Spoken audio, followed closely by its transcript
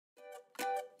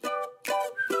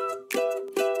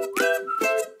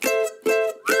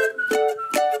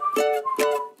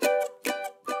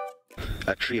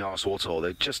treehouse waterhole.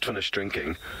 They just finished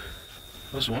drinking.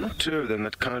 There was one or two of them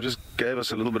that kind of just gave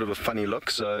us a little bit of a funny look,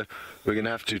 so we're going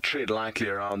to have to tread lightly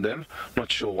around them.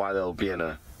 Not sure why they'll be in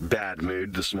a bad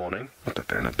mood this morning. Not that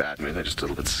they're in a bad mood, they're just a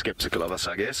little bit skeptical of us,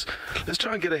 I guess. Let's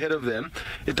try and get ahead of them.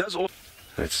 It does all...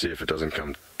 Let's see if it doesn't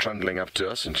come trundling up to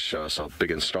us and show us how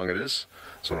big and strong it is.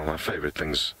 It's one of my favorite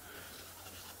things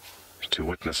to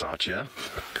witness out here.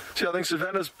 See, I think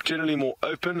Savannah's generally more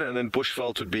open, and then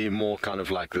Bushveld would be more kind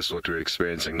of like this, what we're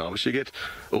experiencing now. But you get...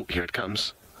 Oh, here it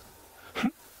comes.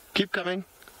 Keep coming.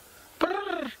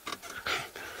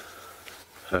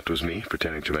 That was me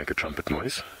pretending to make a trumpet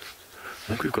noise. I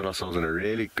think we've got ourselves in a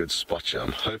really good spot here.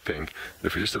 I'm hoping that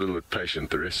if we're just a little bit patient,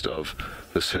 the rest of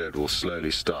this herd will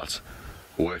slowly start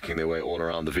working their way all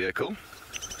around the vehicle.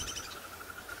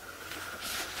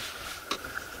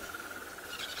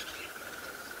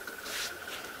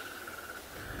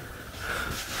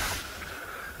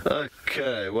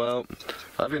 Okay, well,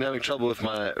 I've been having trouble with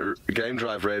my game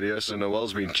drive radio, so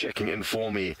Noel's been checking in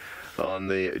for me on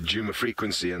the Djuma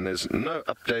frequency, and there's no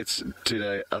updates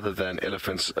today other than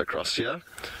elephants across here.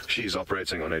 She's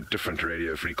operating on a different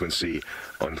radio frequency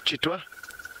on Chitwa,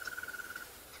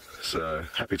 so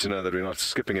happy to know that we're not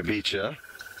skipping a beat here.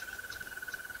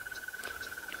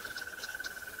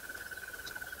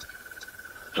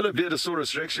 Hello,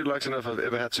 Beardosaurus Rex. You'd like to know if I've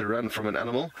ever had to run from an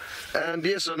animal. And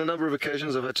yes, on a number of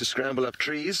occasions I've had to scramble up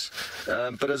trees.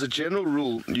 But as a general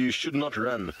rule, you should not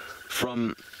run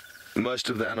from most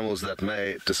of the animals that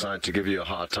may decide to give you a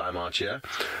hard time out here.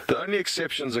 The only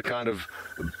exceptions are kind of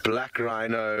black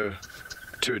rhino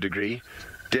to a degree.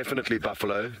 Definitely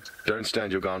buffalo. Don't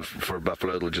stand your ground for a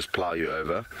buffalo, it'll just plow you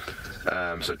over.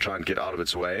 So try and get out of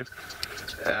its way.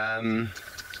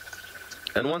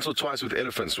 And once or twice with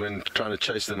elephants when trying to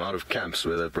chase them out of camps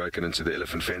where they've broken into the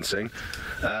elephant fencing.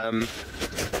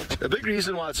 A big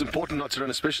reason why it's important not to run,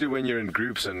 especially when you're in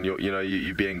groups and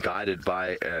you're being guided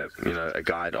by a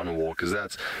guide on a walk, is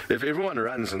that if everyone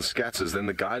runs and scatters, then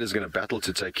the guide is going to battle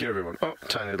to take care of everyone. Oh,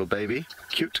 tiny little baby,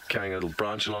 cute, carrying a little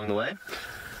branch along the way.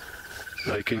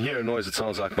 Now you can hear a noise. It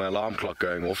sounds like my alarm clock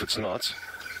going off. It's not.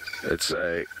 It's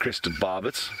a crested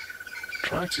barbet.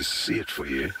 Trying to see it for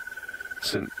you.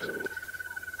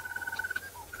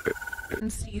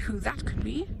 And see who that could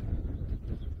be.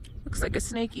 Looks like a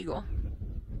snake eagle.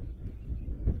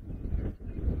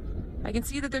 I can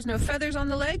see that there's no feathers on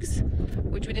the legs,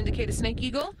 which would indicate a snake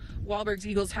eagle. Wahlberg's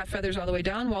eagles have feathers all the way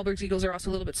down. Wahlberg's eagles are also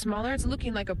a little bit smaller. It's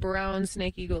looking like a brown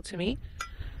snake eagle to me.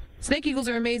 Snake eagles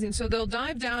are amazing. So they'll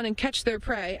dive down and catch their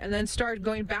prey and then start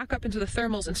going back up into the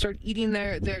thermals and start eating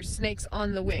their snakes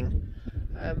on the wing.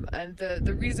 And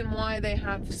the reason why they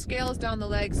have scales down the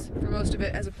legs for most of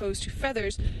it as opposed to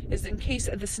feathers is in case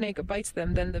the snake bites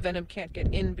them, then the venom can't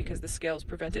get in because the scales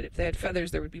prevent it. If they had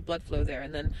feathers, there would be blood flow there,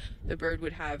 and then the bird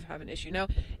would have an issue. Now,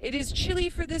 it is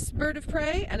chilly for this bird of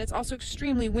prey, and it's also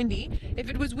extremely windy. If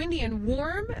it was windy and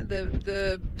warm,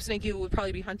 the snake eagle would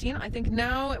probably be hunting. I think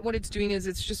now what it's doing is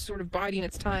it's just sort of biding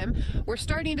its time. We're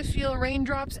starting to feel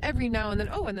raindrops every now and then.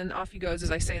 Oh, and then off he goes as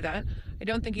I say that. I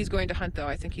don't think he's going to hunt, though.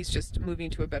 I think he's just moving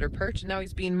to a better perch. Now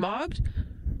he's being mobbed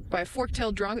by a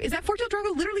fork-tailed drongo. Is that fork-tailed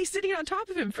drongo literally sitting on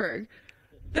top of him, Ferg?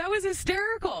 That was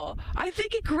hysterical. I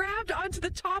think he grabbed onto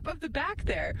the top of the back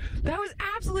there. That was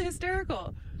absolutely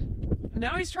hysterical.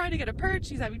 Now he's trying to get a perch.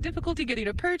 He's having difficulty getting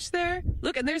a perch there.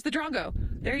 Look, and there's the drongo.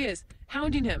 There he is,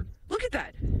 hounding him. Look at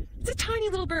that. It's a tiny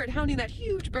little bird hounding that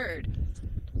huge bird.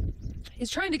 He's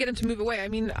trying to get him to move away. I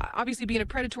mean, obviously being a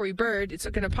predatory bird, it's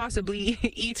going to possibly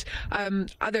eat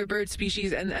other bird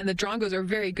species, and the drongos are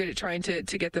very good at trying to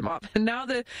get them off. And now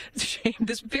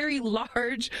this very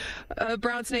large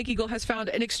brown snake eagle has found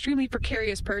an extremely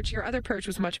precarious perch. Your other perch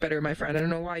was much better, my friend. I don't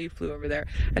know why you flew over there.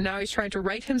 And now he's trying to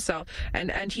right himself,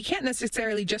 and he can't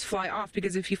necessarily just fly off,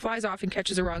 because if he flies off and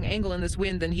catches a wrong angle in this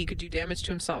wind, then he could do damage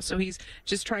to himself. So he's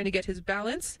just trying to get his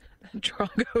balance.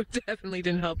 Drongo definitely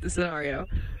didn't help the scenario.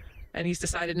 And he's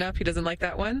decided, nope, he doesn't like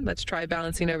that one. Let's try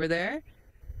balancing over there.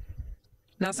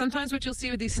 Now, sometimes what you'll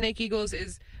see with these snake eagles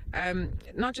is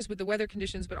not just with the weather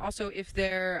conditions, but also if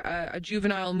they're a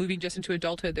juvenile moving just into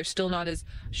adulthood, they're still not as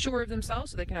sure of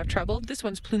themselves, so they can have trouble. This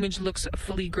one's plumage looks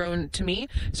fully grown to me,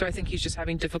 so I think he's just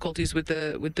having difficulties with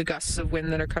the gusts of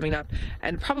wind that are coming up,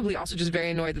 and probably also just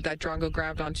very annoyed that drongo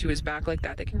grabbed onto his back like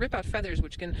that. They can rip out feathers,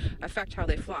 which can affect how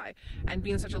they fly. And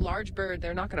being such a large bird,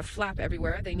 they're not going to flap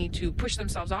everywhere. They need to push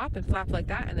themselves off and flap like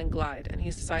that and then glide. And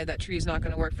he's decided that tree is not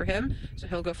going to work for him, so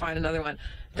he'll go find another one.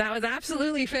 That was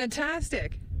absolutely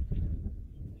fantastic.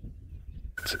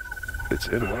 It's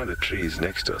in one of the trees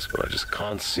next to us, but I just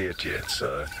can't see it yet,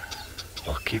 so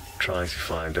I'll keep trying to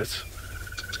find it.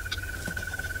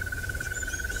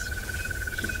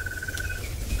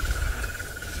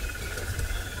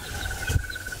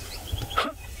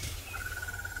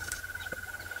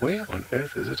 Where on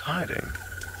earth is it hiding?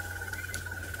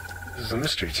 This is a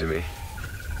mystery to me.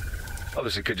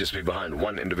 Obviously, it could just be behind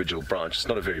one individual branch. It's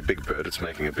not a very big bird. It's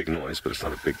making a big noise, but it's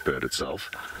not a big bird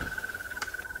itself.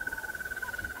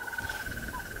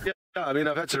 Yeah, I mean,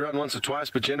 I've had to run once or twice,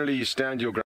 but generally you stand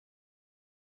your ground.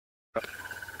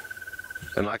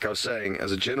 And like I was saying,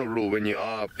 as a general rule, when you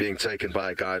are being taken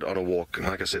by a guide on a walk, and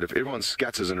like I said, if everyone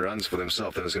scatters and runs for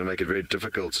themselves, then it's going to make it very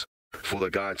difficult for the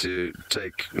guide to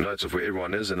take notes of where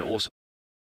everyone is, and also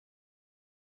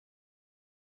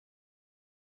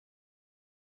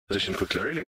position for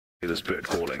clearly this bird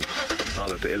calling. Now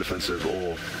that the elephants have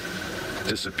all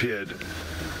disappeared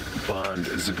behind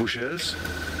the bushes.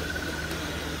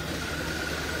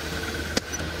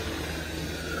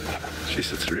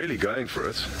 Jeez, it's really going for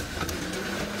it.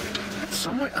 It's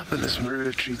somewhere up in this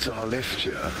Marula tree to our left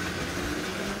here.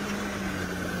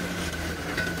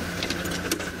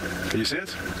 Can you see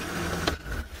it?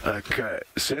 Okay,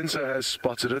 Sensor has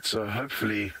spotted it, so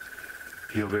hopefully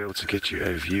he'll be able to get you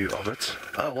a view of it.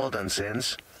 Oh, well done,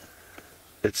 Sens.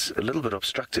 It's a little bit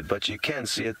obstructed, but you can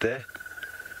see it there.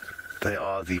 They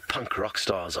are the punk rock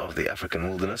stars of the African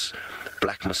wilderness.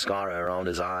 Black mascara around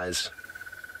his eyes.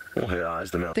 Or her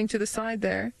eyes, the mouth. Thing to the side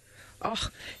there. Oh,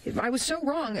 I was so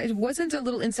wrong. It wasn't a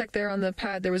little insect there on the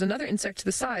pad. There was another insect to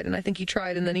the side, and I think he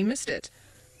tried, and then he missed it.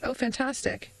 Oh,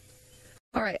 fantastic.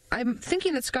 All right, I'm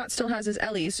thinking that Scott still has his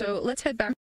Ellie, so let's head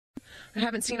back. I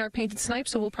haven't seen our painted snipe,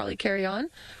 so we'll probably carry on.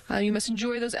 You must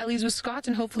enjoy those Ellies with Scott,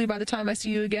 and hopefully by the time I see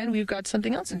you again, we've got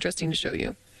something else interesting to show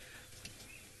you.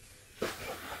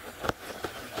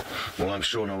 Well, I'm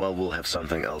sure Noel will have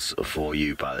something else for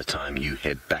you by the time you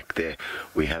head back there.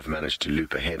 We have managed to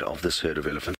loop ahead of this herd of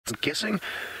elephants. I'm guessing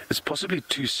it's possibly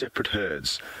two separate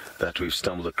herds that we've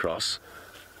stumbled across,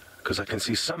 because I can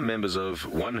see some members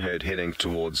of one herd heading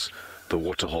towards the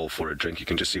waterhole for a drink. You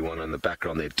can just see one in the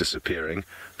background there disappearing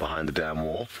behind the dam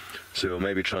wall. So we'll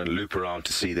maybe try and loop around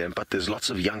to see them. But there's lots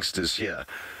of youngsters here,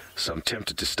 so I'm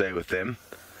tempted to stay with them.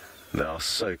 They are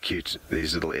so cute,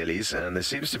 these little Ellies, and there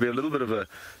seems to be a little bit of a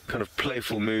kind of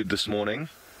playful mood this morning.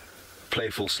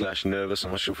 Playful / nervous.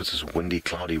 I'm not sure if it's this windy,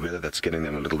 cloudy weather that's getting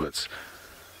them a little bit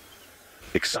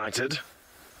excited.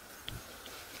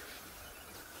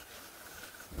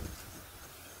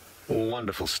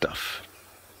 Wonderful stuff.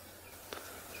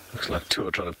 Looks like two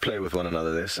are trying to play with one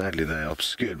another there. Sadly, they are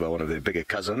obscured by one of their bigger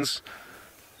cousins.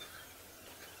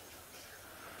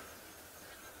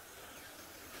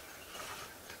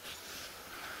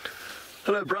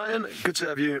 Hello, Brian. Good to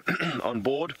have you on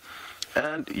board.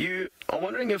 And you are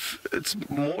wondering if it's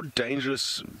more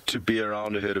dangerous to be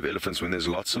around a herd of elephants when there's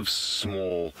lots of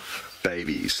small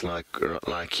babies, like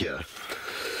here.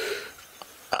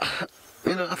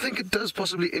 You know, I think it does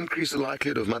possibly increase the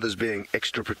likelihood of mothers being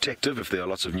extra protective if there are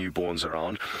lots of newborns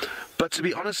around. But to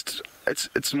be honest,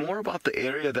 it's more about the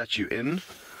area that you're in.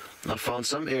 I found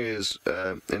some areas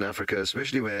in Africa,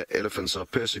 especially where elephants are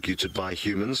persecuted by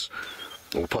humans,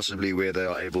 or possibly where they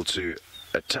are able to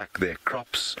attack their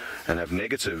crops and have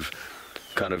negative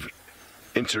kind of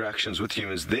interactions with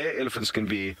humans. Their elephants can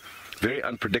be very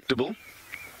unpredictable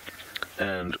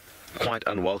and quite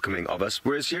unwelcoming of us,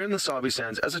 whereas here in the Sabi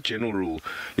Sands, as a general rule,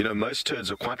 you know, most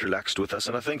herds are quite relaxed with us,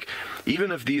 and I think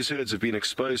even if these herds have been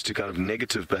exposed to kind of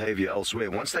negative behavior elsewhere,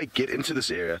 once they get into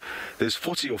this area, there's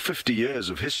 40 or 50 years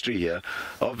of history here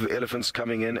of elephants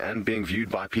coming in and being viewed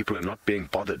by people and not being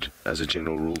bothered, as a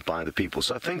general rule, by the people.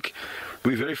 So I think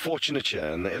we're very fortunate here,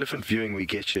 and the elephant viewing we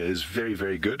get here is very,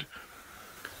 very good.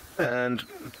 And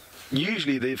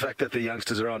usually the fact that the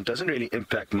youngsters are around doesn't really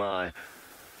impact my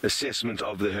assessment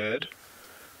of the herd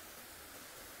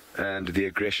and the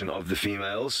aggression of the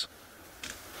females.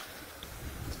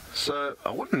 So I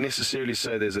wouldn't necessarily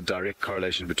say there's a direct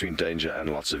correlation between danger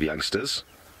and lots of youngsters.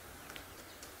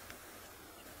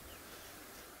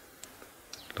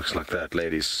 Looks like that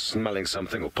lady's smelling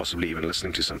something, or possibly even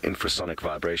listening to some infrasonic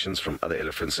vibrations from other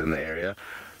elephants in the area.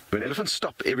 When elephants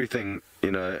stop everything,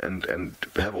 you know, and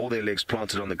have all their legs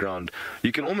planted on the ground,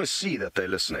 you can almost see that they're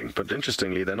listening. But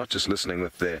interestingly, they're not just listening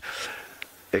with their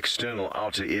external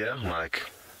outer ear like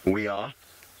we are.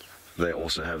 They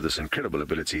also have this incredible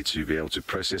ability to be able to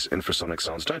process infrasonic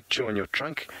sounds. Don't chew on your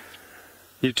trunk.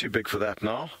 You're too big for that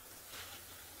now.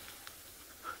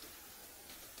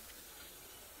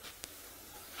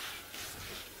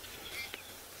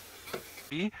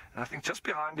 And I think just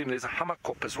behind him there's a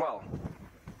hammerkop as well.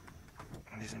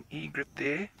 And there's an egret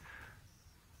there.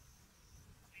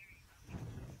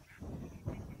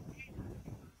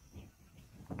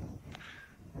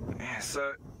 Yeah,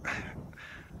 so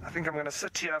I think I'm going to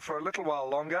sit here for a little while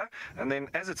longer, and then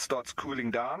as it starts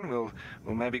cooling down, we'll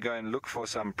maybe go and look for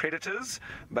some predators.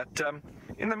 But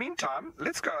In the meantime,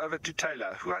 let's go over to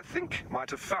Taylor, who I think might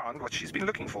have found what she's been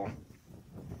looking for.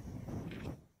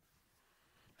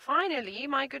 Finally,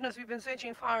 my goodness, we've been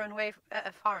searching far and wide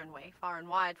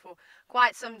for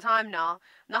quite some time now.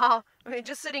 Now, we're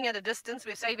just sitting at a distance.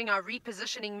 We're saving our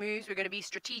repositioning moves. We're going to be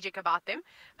strategic about them.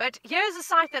 But here's a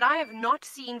sight that I have not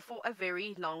seen for a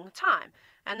very long time.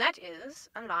 And that is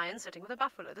a lion sitting with a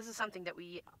buffalo. This is something that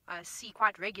we see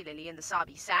quite regularly in the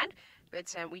Sabi Sand.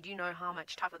 But we do know how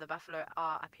much tougher the buffalo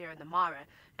are up here in the Mara,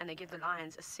 and they give the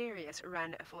lions a serious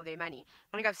run for their money.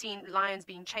 I think I've seen lions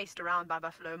being chased around by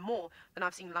buffalo more than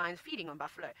I've seen lions feeding on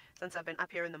buffalo since I've been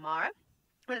up here in the Mara.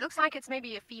 And it looks like it's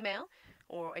maybe a female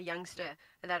or a youngster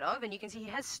that of, and you can see he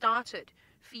has started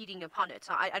feeding upon it.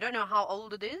 So I don't know how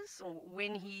old it is or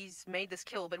when he's made this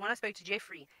kill, but when I spoke to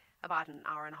Jeffrey about an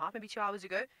hour and a half, maybe 2 hours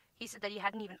ago, he said that he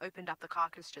hadn't even opened up the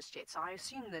carcass just yet. So I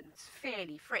assume that it's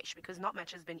fairly fresh because not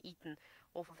much has been eaten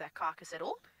off of that carcass at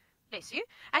all. Bless you.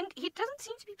 And he doesn't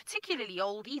seem to be particularly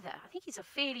old either. I think he's a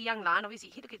fairly young lion.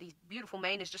 Obviously, look at these beautiful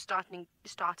mane is just starting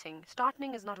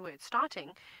is not a word,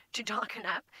 starting to darken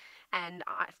up. And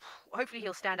hopefully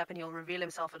he'll stand up and he'll reveal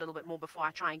himself a little bit more before I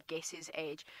try and guess his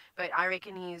age. But I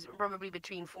reckon he's probably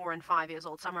between 4 and 5 years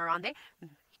old, somewhere around there.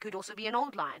 Could also be an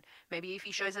old lion. Maybe if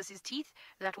he shows us his teeth,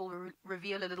 that will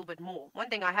reveal a little bit more. One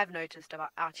thing I have noticed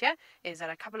out here is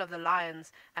that a couple of the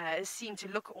lions seem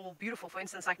to look all beautiful. For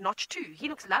instance, like Notch 2. He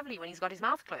looks lovely when he's got his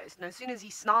mouth closed. And as soon as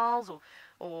he snarls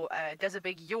or does a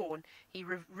big yawn, he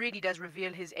really does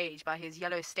reveal his age by his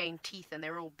yellow stained teeth, and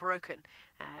they're all broken.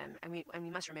 And we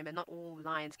must remember, not all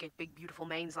lions get big, beautiful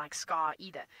manes like Scar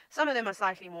either. Some of them are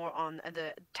slightly more on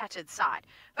the tattered side.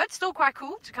 But still quite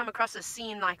cool to come across a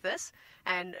scene like this.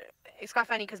 And it's quite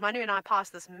funny because Manu and I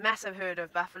passed this massive herd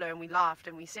of buffalo and we laughed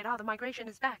and we said, oh, the migration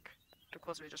is back. But of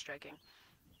course, we were just joking.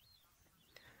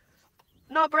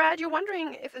 Now, Brad, you're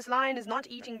wondering if this lion is not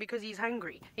eating because he's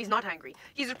hungry. He's not hungry.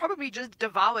 He's probably just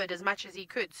devoured as much as he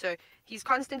could. So he's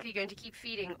constantly going to keep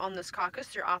feeding on this carcass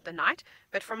throughout the night.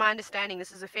 But from my understanding,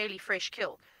 this is a fairly fresh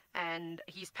kill. And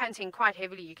he's panting quite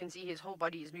heavily. You can see his whole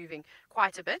body is moving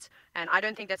quite a bit. And I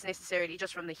don't think that's necessarily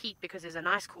just from the heat because there's a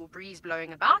nice cool breeze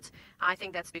blowing about. I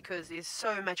think that's because there's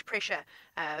so much pressure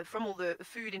from all the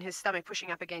food in his stomach pushing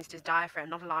up against his diaphragm,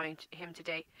 not allowing him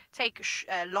to take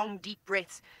long, deep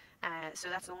breaths. So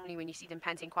that's normally when you see them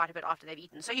panting quite a bit after they've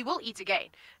eaten. So he will eat again.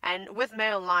 And with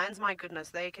male lions, my goodness,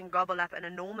 they can gobble up an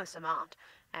enormous amount.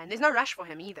 And there's no rush for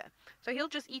him either. So he'll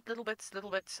just eat little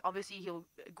bits. Obviously, he'll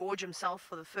gorge himself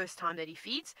for the first time that he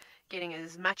feeds, getting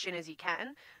as much in as he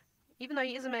can. Even though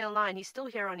he is a male lion, he's still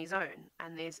here on his own.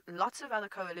 And there's lots of other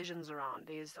coalitions around.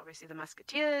 There's obviously the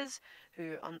musketeers,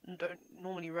 who don't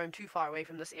normally roam too far away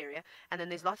from this area. And then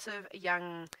there's lots of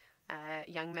young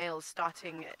males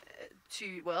starting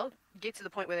to, well, get to the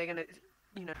point where they're going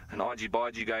to, An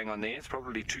argy-bargy going on there. It's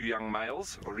probably 2 young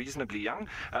males, or reasonably young.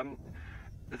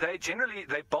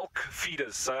 They bulk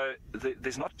feeders, so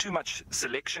there's not too much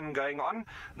selection going on.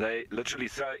 They literally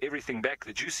throw everything back.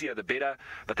 The juicier, the better.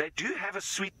 But they do have a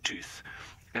sweet tooth.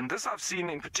 And this I've seen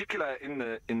in particular in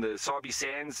the Sabi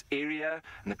Sands area,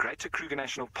 in the Greater Kruger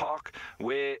National Park,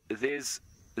 where there's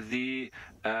the...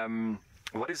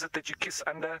 what is it that you kiss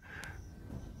under?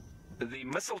 The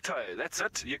mistletoe. That's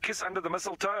it. You kiss under the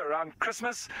mistletoe around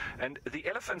Christmas. And the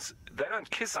elephants, they don't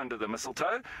kiss under the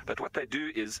mistletoe, but what they do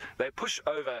is they push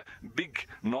over big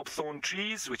knobthorn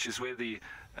trees, which is where the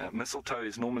mistletoe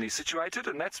is normally situated,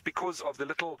 and that's because of the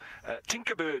little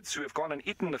tinkerbirds who have gone and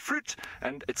eaten the fruit,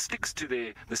 and it sticks to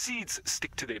the seeds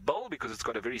stick to their bill because it's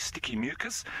got a very sticky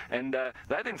mucus, and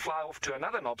they then fly off to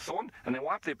another knobthorn and they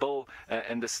wipe their bill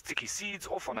and the sticky seeds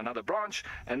off on another branch,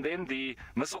 and then the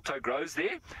mistletoe grows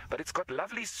there, but it's got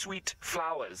lovely sweet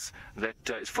flowers that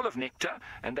is full of nectar,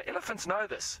 and the elephants know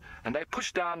this, and they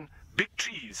push down big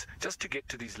trees just to get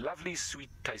to these lovely sweet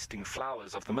tasting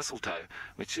flowers of the mistletoe,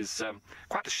 which is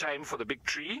quite a shame for the big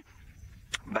tree,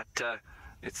 but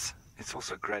it's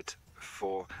also great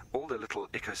for all the little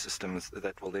ecosystems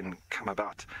that will then come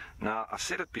about. Now, I've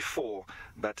said it before,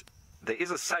 but there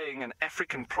is a saying, an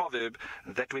African proverb,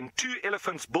 that when 2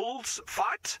 elephants bulls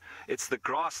fight, it's the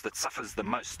grass that suffers the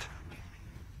most.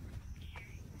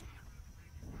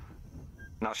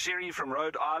 Now, Sherry from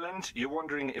Rhode Island, you're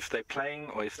wondering if they're playing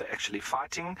or if they're actually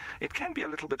fighting. It can be a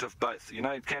little bit of both.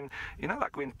 It can,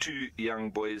 like when 2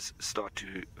 young boys start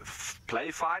to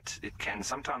play fight, it can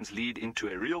sometimes lead into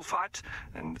a real fight,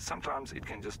 and sometimes it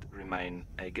can just remain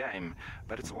a game.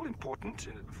 But it's all important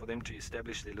for them to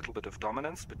establish their little bit of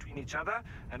dominance between each other,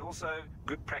 and also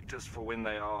good practice for when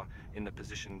they are in the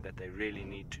position that they really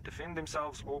need to defend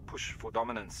themselves or push for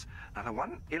dominance. Now, the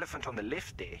one elephant on the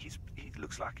left there, he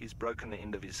looks like he's broken the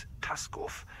end of his tusk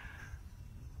off.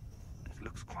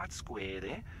 looks quite square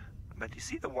there. But you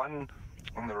see the one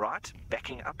on the right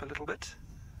backing up a little bit?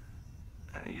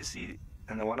 You see,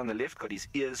 and the one on the left got his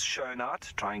ears shown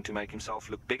out, trying to make himself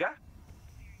look bigger.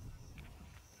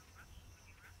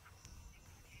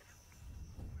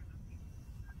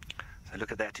 So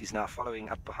look at that, he's now following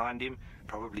up behind him,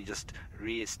 probably just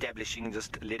re-establishing,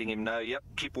 just letting him know, yep,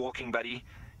 keep walking, buddy,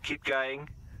 keep going.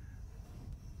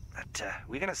 But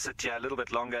we're going to sit here a little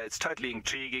bit longer. It's totally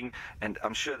intriguing, and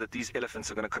I'm sure that these elephants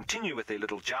are going to continue with their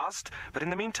little joust. But in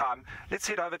the meantime, let's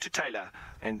head over to Taylor,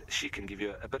 and she can give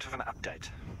you a bit of an update.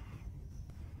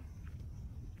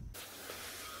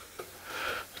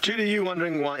 Judy, you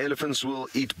wondering why elephants will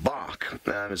eat bark?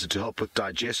 Is it to help with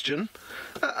digestion?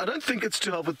 I don't think it's to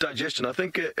help with digestion. I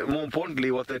think, more importantly,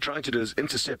 what they're trying to do is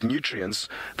intercept nutrients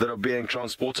that are being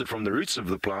transported from the roots of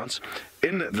the plants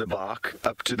in the bark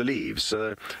up to the leaves.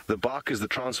 So the bark is the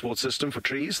transport system for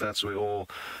trees. That's where all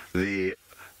the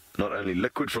not only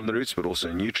liquid from the roots, but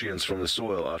also nutrients from the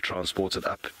soil are transported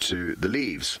up to the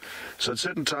leaves. So at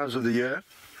certain times of the year,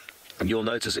 and you'll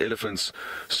notice elephants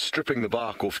stripping the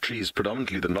bark off trees,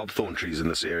 predominantly the knobthorn trees in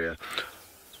this area.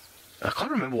 I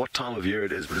can't remember what time of year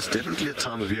it is, but it's definitely a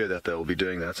time of year that they'll be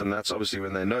doing that, and that's obviously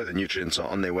when they know the nutrients are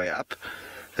on their way up.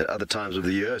 At other times of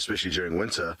the year, especially during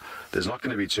winter, there's not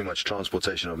going to be too much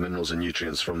transportation of minerals and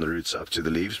nutrients from the roots up to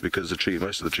the leaves, because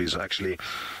most of the trees are actually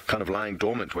kind of lying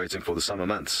dormant, waiting for the summer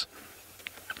months.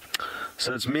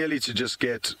 So it's merely to just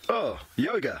get,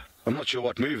 yoga. I'm not sure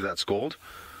what move that's called,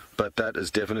 but that is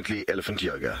definitely elephant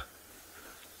yoga.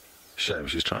 Shame,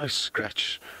 she's trying to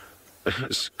scratch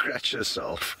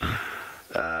herself,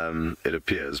 it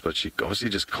appears, but she obviously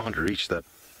just can't reach that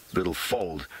little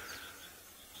fold.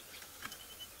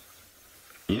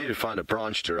 You need to find a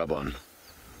branch to rub on.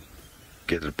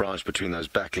 Get a branch between those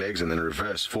back legs and then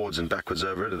reverse forwards and backwards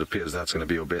over it. It appears that's going to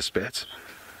be your best bet.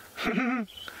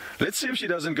 Let's see if she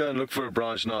doesn't go and look for a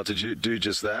branch now to do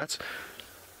just that.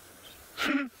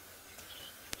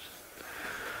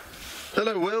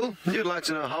 Hello, Will. You'd like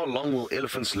to know how long will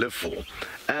elephants live for?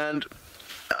 And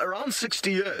around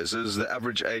 60 years is the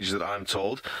average age that I'm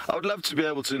told. I would love to be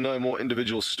able to know more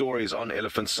individual stories on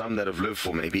elephants, some that have lived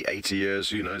for maybe 80 years.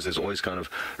 Who knows? There's always kind of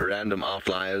random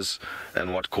outliers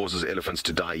and what causes elephants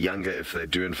to die younger, if they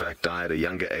do in fact die at a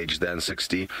younger age than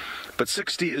 60. But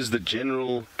 60 is the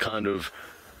general kind of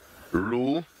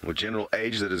rule or general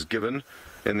age that is given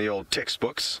in the old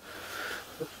textbooks.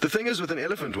 The thing is with an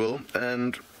elephant, Will,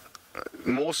 and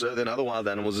more so than other wild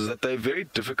animals, is that they're very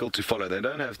difficult to follow. They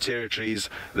don't have territories.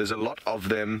 There's a lot of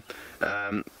them.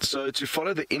 So to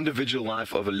follow the individual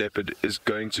life of a leopard is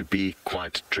going to be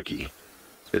quite tricky.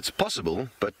 It's possible,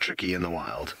 but tricky in the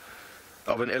wild.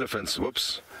 Of an elephant,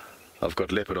 whoops, I've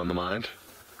got leopard on the mind.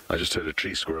 I just heard a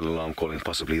tree squirrel alarm calling,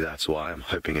 possibly that's why. I'm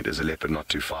hoping it is a leopard not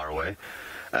too far away.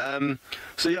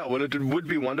 So yeah, well, it would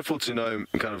be wonderful to know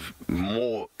kind of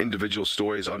more individual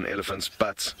stories on elephants,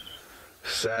 but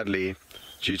sadly,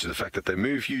 due to the fact that they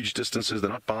move huge distances, they're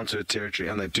not bound to a territory,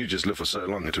 and they do just live for so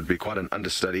long, it would be quite an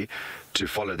understudy to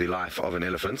follow the life of an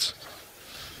elephant.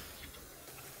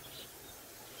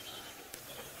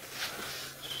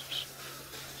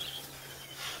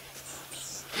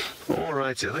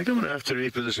 Alrighty, I think I'm going to have to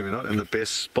reposition. We're not in the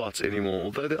best spot anymore,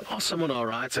 although there are some on our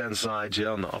right-hand side here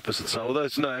on the opposite side. Although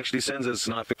it's no, actually Senzo's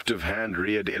sniping of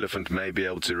hand-reared elephant may be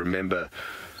able to remember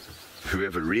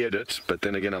whoever reared it, but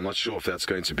then again, I'm not sure if that's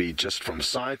going to be just from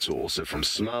sight or also from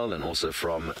smell and also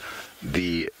from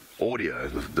the audio,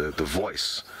 the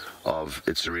voice of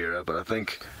its rearer. But I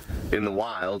think in the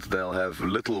wild, they'll have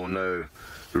little or no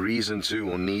reason to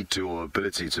or need to or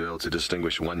ability to be able to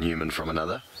distinguish one human from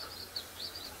another.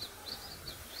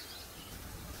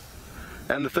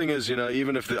 And the thing is, you know,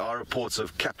 even if there are reports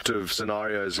of captive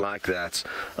scenarios like that,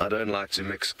 I don't like to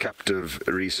mix captive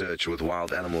research with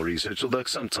wild animal research, although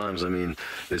sometimes, I mean,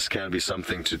 this can be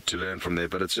something to learn from there,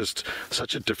 but it's just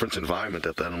such a different environment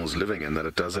that the animal's living in that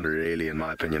it doesn't really, in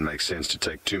my opinion, make sense to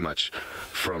take too much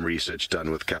from research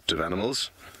done with captive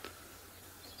animals.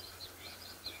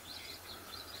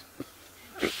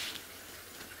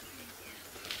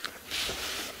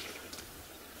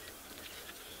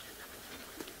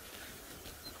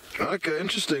 Okay,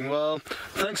 interesting. Well,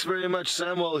 thanks very much,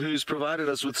 Samuel, who's provided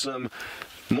us with some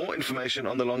more information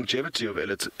on the longevity of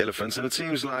elephants. And it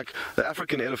seems like the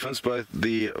African elephants, both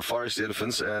the forest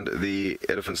elephants and the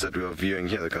elephants that we are viewing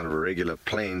here, the kind of regular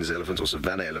plains elephants or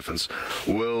savanna elephants,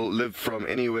 will live from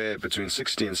anywhere between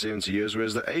 60 and 70 years,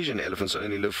 whereas the Asian elephants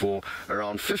only live for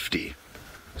around 50.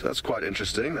 So that's quite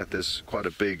interesting, that there's quite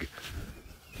a big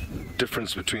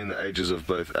difference between the ages of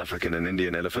both African and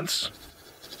Indian elephants.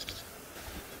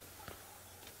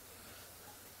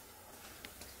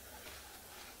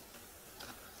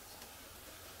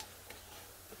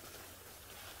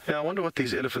 Yeah, I wonder what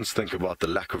these elephants think about the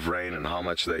lack of rain and how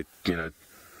much they,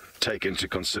 take into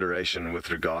consideration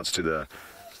with regards to the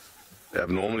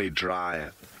abnormally dry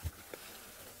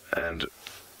and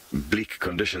bleak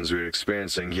conditions we're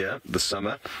experiencing here this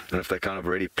summer, and if they're kind of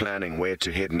already planning where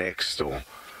to head next, or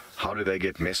how do they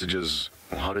get messages,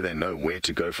 or how do they know where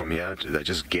to go from here? Do they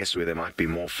just guess where there might be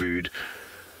more food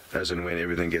as and when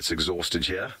everything gets exhausted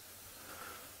here?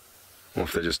 Or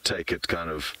if they just take it kind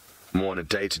of more on a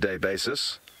day-to-day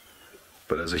basis?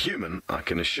 But as a human, I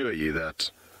can assure you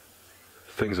that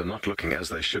things are not looking as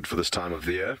they should for this time of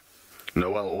the year.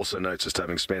 Noelle also noticed,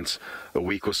 having spent a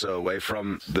week or so away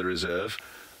from the reserve,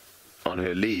 on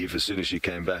her leave, as soon as she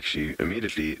came back, she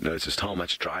immediately noticed how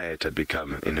much drier it had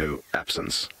become in her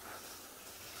absence.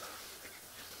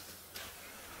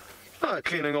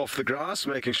 Cleaning off the grass,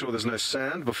 making sure there's no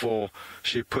sand before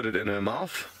she put it in her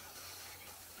mouth.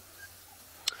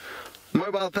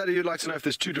 Mobile Paddy, you'd like to know if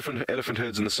there's two different elephant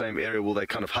herds in the same area, will they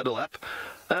kind of huddle up?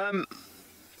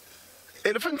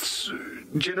 Elephants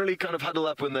generally kind of huddle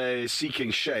up when they're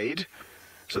seeking shade.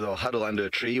 So they'll huddle under a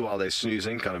tree while they're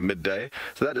snoozing, kind of midday.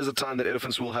 So that is a time that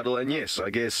elephants will huddle. And yes, I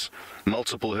guess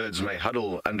multiple herds may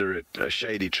huddle under a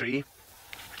shady tree.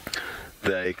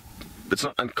 It's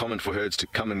not uncommon for herds to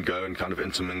come and go and kind of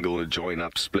intermingle and join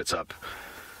up, split up.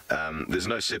 There's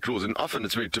no set rules, and often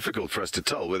it's very difficult for us to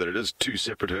tell whether it is two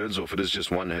separate herds or if it is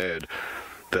just one herd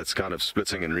that's kind of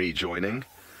splitting and rejoining.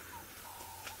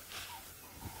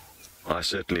 I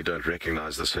certainly don't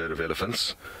recognize this herd of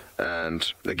elephants.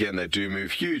 And again, they do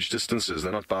move huge distances.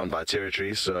 They're not bound by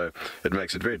territory, so it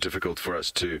makes it very difficult for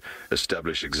us to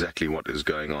establish exactly what is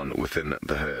going on within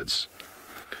the herds.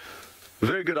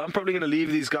 Very good. I'm probably going to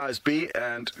leave these guys be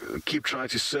and keep trying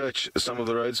to search some of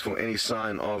the roads for any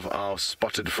sign of our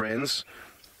spotted friends.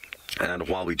 And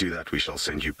while we do that, we shall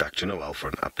send you back to Noelle for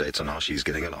an update on how she's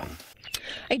getting along.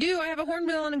 I do. I have a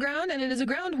hornbill on the ground, and it is a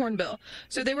ground hornbill.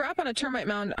 So they were up on a termite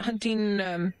mound hunting,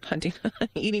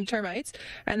 eating termites,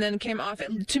 and then came off.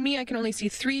 To me, I can only see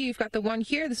three. You've got the one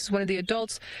here. This is one of the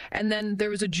adults, and then there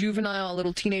was a juvenile, a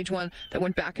little teenage one that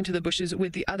went back into the bushes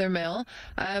with the other male.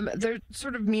 They're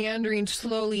sort of meandering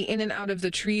slowly in and out of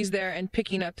the trees there and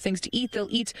picking up things to eat. They'll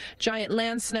eat giant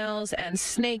land snails and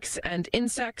snakes and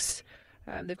insects.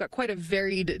 They've got quite a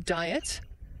varied diet.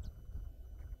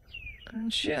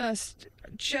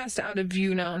 Just out of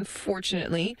view now,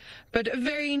 unfortunately, but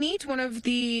very neat. One of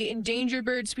the endangered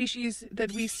bird species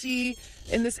that we see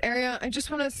in this area. I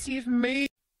just want to see if maybe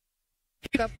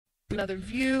pick up another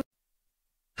view.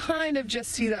 Kind of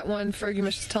just see that one. Fergie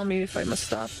must tell me if I must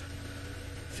stop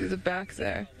through the back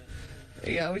there.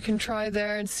 Yeah, we can try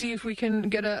there and see if we can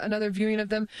get another viewing of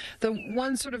them. The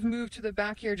one sort of moved to the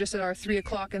back here just at our 3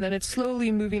 o'clock, and then it's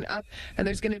slowly moving up, and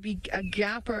there's going to be a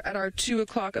gap at our 2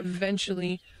 o'clock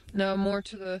eventually. No, more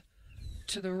to the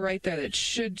right there. That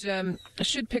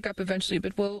should pick up eventually,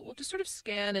 but we'll just sort of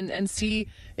scan and see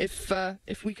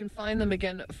if we can find them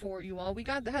again for you all. We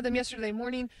had them yesterday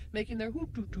morning making their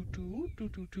hoot toot toot toot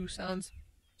toot toot toot sounds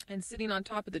and sitting on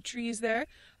top of the trees there,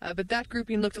 but that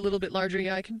grouping looked a little bit larger.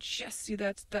 Yeah, I can just see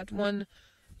that one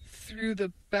through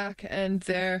the back end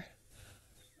there.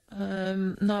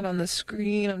 Not on the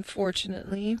screen,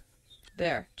 unfortunately.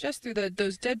 There, just through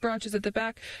those dead branches at the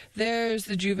back. There's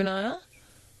the juvenile.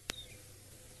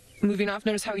 Moving off,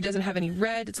 notice how he doesn't have any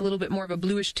red. It's a little bit more of a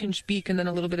bluish tinged beak and then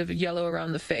a little bit of a yellow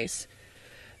around the face.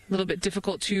 A little bit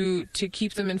difficult to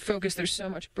keep them in focus. There's so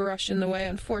much brush in the way,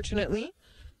 unfortunately.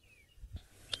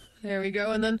 There we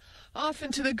go, and then off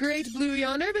into the great blue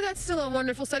yonder, but that's still a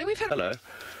wonderful setting. We've had... Hello.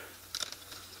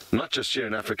 Not just here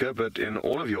in Africa, but in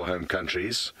all of your home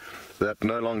countries that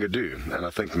no longer do. And I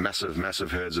think massive,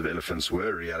 massive herds of elephants were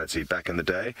a reality back in the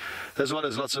day, as well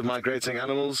as lots of migrating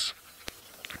animals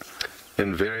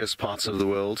in various parts of the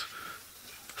world.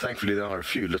 Thankfully, there are a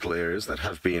few little areas that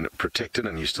have been protected,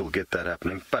 and you still get that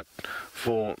happening. But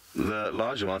for the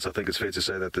large amounts, I think it's fair to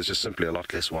say that there's just simply a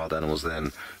lot less wild animals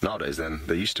nowadays than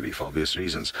there used to be, for obvious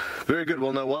reasons. Very good.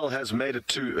 Well, Noelle has made it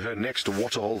to her next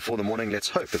waterhole for the morning. Let's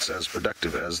hope it's as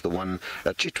productive as the one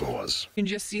at Chitwa was. You can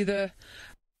just see the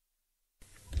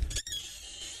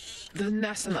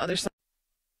nest on the other side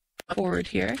forward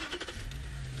here.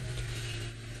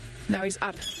 Now he's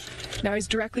up. Now he's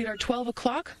directly at our 12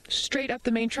 o'clock, straight up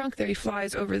the main trunk. There he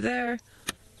flies over there.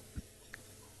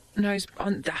 Now he's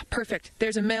on, perfect.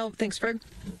 There's a male, thanks Ferg,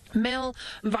 male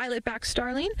violet-backed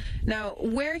starling. Now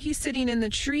where he's sitting in the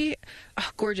tree,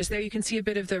 gorgeous. There you can see a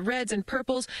bit of the reds and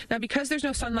purples. Now because there's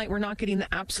no sunlight, we're not getting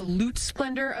the absolute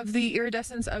splendor of the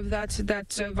iridescence of that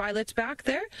violet back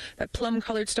there, that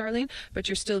plum-colored starling, but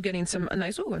you're still getting some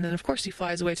nice, and then of course he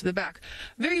flies away to the back.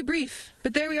 Very brief,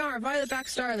 but there we are, violet-backed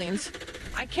starlings.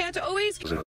 I can't always...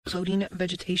 floating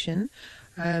vegetation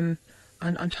on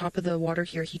top of the water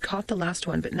here. He caught the last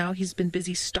one, but now he's been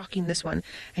busy stalking this one,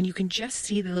 and you can just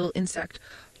see the little insect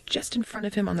just in front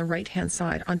of him on the right-hand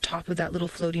side on top of that little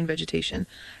floating vegetation,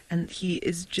 and he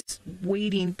is just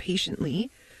waiting patiently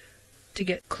to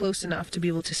get close enough to be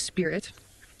able to spear it.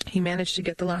 He managed to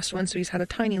get the last one, so he's had a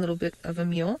tiny little bit of a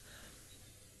meal.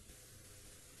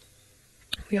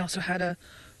 We also had a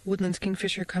woodlands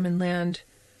kingfisher come and land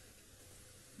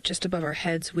just above our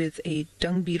heads with a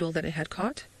dung beetle that it had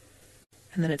caught,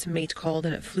 and then its mate called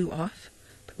and it flew off.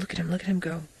 But look at him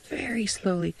go very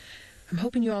slowly. I'm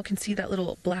hoping you all can see that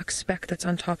little black speck that's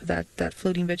on top of that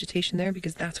floating vegetation there,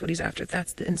 because that's what he's after.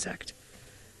 That's the insect.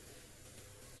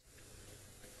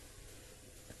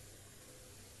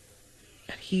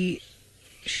 And he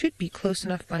should be close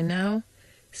enough by now.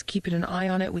 He's keeping an eye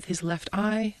on it with his left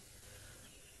eye.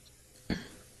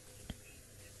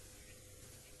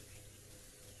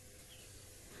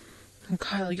 And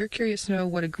Kyle, you're curious to know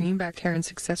what a greenbacked heron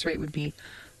success rate would be.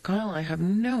 Kyle, I have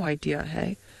no idea,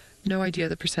 hey? No idea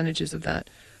the percentages of that.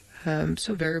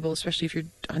 So variable, especially if you're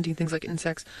hunting things like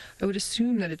insects. I would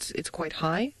assume that it's quite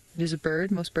high. It is a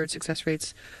bird. Most bird success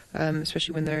rates,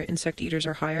 especially when they're insect eaters,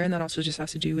 are higher, and that also just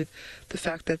has to do with the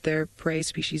fact that their prey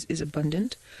species is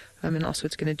abundant. And also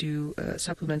it's going to do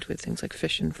supplement with things like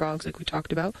fish and frogs, like we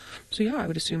talked about. So yeah, I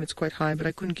would assume it's quite high, but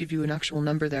I couldn't give you an actual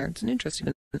number there. It's an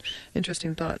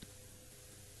interesting thought.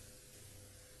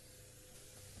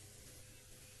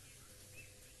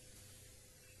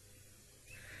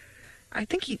 I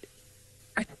think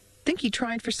he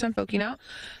tried for sun poking out.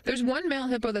 There's one male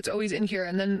hippo that's always in here,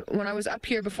 and then when I was up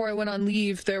here before I went on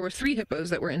leave, there were 3 hippos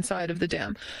that were inside of the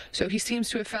dam. So he seems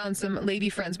to have found some lady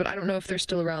friends, but I don't know if they're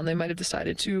still around. They might have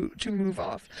decided to move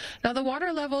off. Now, the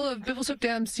water level of Bivelshoek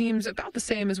Dam seems about the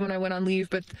same as when I went on leave,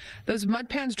 but those mud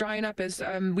pans drying up, as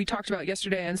we talked about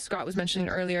yesterday and Scott was mentioning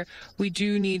earlier, we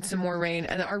do need some more rain.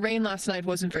 And our rain last night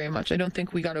wasn't very much. I don't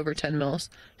think we got over 10 mils.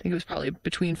 I think it was probably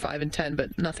between 5 and 10,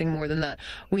 but nothing more than that.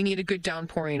 We need a good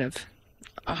downpouring of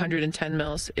 110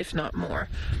 mils, if not more.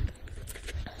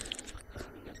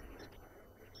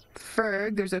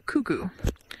 Ferg, there's a cuckoo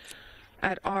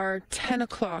at our 10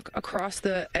 o'clock across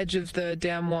the edge of the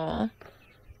dam wall.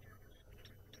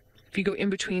 If you go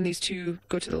in between these two,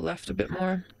 go to the left a bit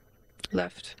more.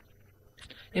 Left.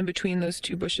 In between those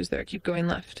 2 bushes there, keep going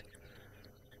left.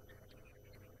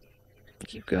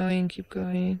 Keep going, keep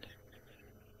going.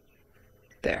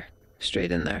 There,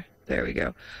 straight in there. There we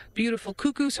go. Beautiful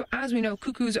cuckoo. So as we know,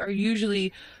 cuckoos are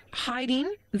usually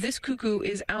hiding. This cuckoo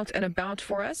is out and about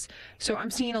for us. So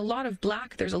I'm seeing a lot of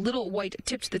black. There's a little white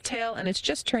tip to the tail, and it's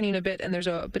just turning a bit, and there's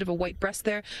a bit of a white breast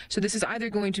there. So this is either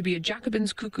going to be a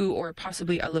Jacobin's cuckoo or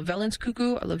possibly a Llewellyn's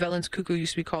cuckoo. A Llewellyn's cuckoo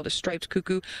used to be called a striped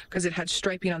cuckoo because it had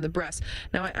striping on the breast.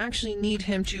 Now I actually need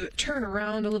him to turn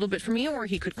around a little bit for me, or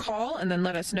he could call and then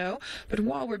let us know. But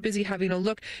while we're busy having a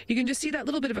look, you can just see that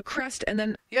little bit of a crest, and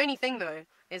then... The only thing, though,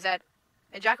 is that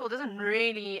a jackal doesn't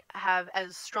really have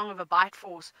as strong of a bite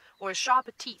force or as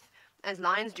sharper teeth as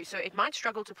lions do, so it might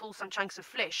struggle to pull some chunks of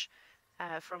flesh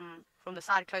from the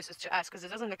side closest to us, because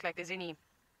it doesn't look like there's any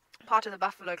part of the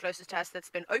buffalo closest to us that's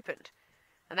been opened.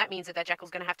 And that means that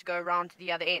jackal's going to have to go around to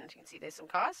the other end. You can see there's some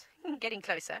cars getting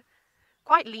closer.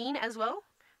 Quite lean as well.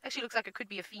 Actually looks like it could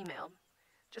be a female,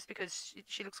 just because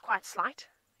she looks quite slight.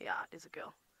 Yeah, it is a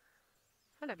girl.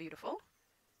 Hello, beautiful.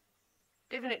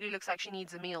 Definitely looks like she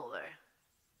needs a meal, though.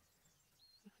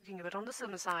 Looking a bit on the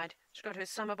slimmer side. She's got her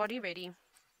summer body ready.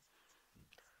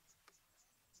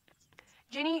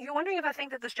 Jenny, you're wondering if I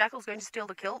think that this jackal's going to steal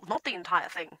the kill? Not the entire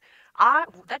thing.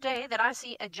 That day that I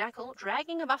see a jackal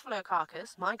dragging a buffalo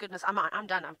carcass, my goodness, I'm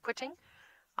done. I'm quitting.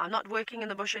 I'm not working in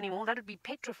the bush anymore. That would be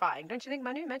petrifying. Don't you think,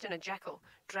 Manu? Imagine a jackal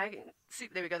dragging...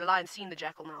 There we go. The lion's seen the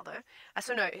jackal now, though.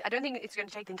 So no, I don't think it's going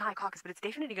to take the entire carcass, but it's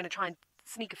definitely going to try and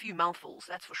sneak a few mouthfuls,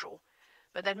 that's for sure.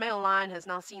 But that male lion has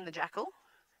now seen the jackal.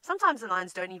 Sometimes the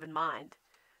lions don't even mind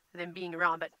them being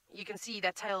around, but you can see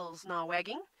that tail's now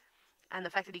wagging, and the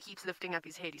fact that he keeps lifting up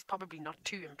his head, he's probably not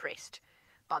too impressed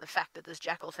by the fact that this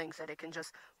jackal thinks that it can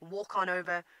just walk on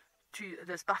over to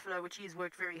this buffalo, which he's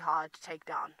worked very hard to take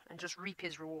down, and just reap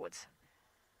his rewards.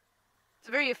 It's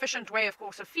a very efficient way, of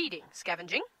course, of feeding,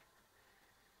 scavenging,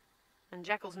 and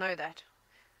jackals know that,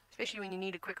 especially when you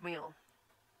need a quick meal.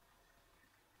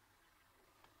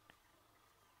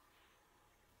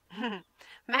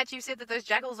 Matt, you said that those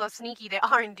jackals are sneaky. They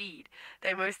are indeed.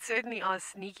 They most certainly are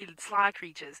sneaky, sly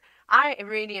creatures. I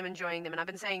really am enjoying them, and I've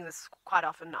been saying this quite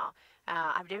often now.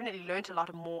 I've definitely learnt a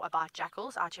lot more about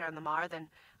jackals out here in the Mara than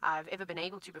I've ever been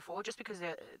able to before, just because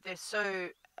they're so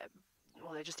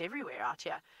well, they're just everywhere out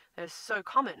here. They're so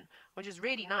common, which is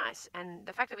really nice. And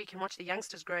the fact that we can watch the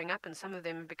youngsters growing up, and some of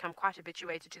them have become quite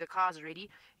habituated to the cars already,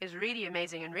 is really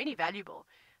amazing and really valuable.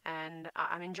 And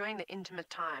I'm enjoying the intimate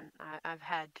time I've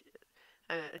had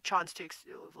a chance to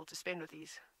spend with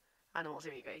these animals.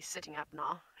 There we go. He's sitting up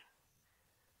now.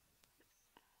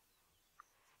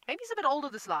 Maybe he's a bit older,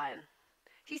 this lion.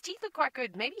 His teeth look quite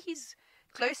good. Maybe he's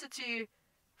closer to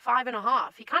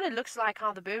 5.5. He kind of looks like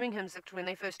how the Birminghams looked when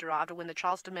they first arrived, or when the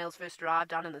Charleston males first arrived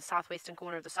down in the southwestern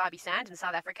corner of the Sabi Sand in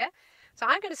South Africa. So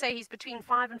I'm going to say he's between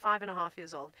 5 and 5.5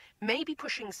 years old. Maybe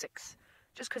pushing 6.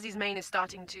 Just because his mane is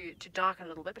starting to darken a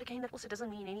little bit. But again, that also doesn't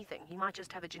mean anything. He might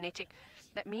just have a genetic...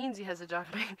 That means he has a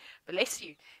dark mane. Bless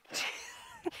you.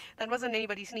 That wasn't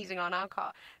anybody sneezing on our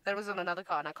car. That was on another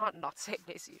car, and I can't not say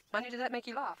bless you. Manu, did that make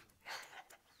you laugh?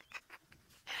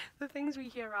 The things we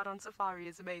hear out on safari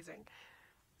is amazing.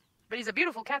 But he's a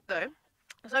beautiful cat, though.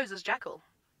 So is this jackal.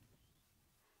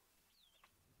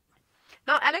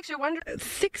 Now, Alex, you're wondering...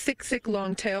 Thick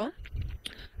long tail.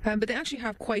 But they actually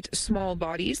have quite small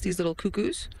bodies, these little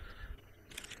cuckoos.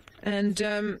 And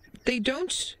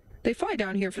they fly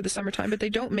down here for the summertime, but they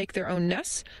don't make their own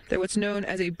nests. They're what's known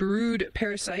as a brood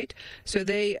parasite. So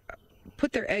they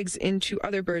put their eggs into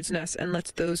other birds' nests and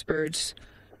let those birds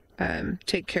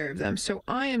take care of them. So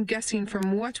I am guessing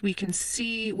from what we can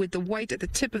see with the white at the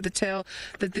tip of the tail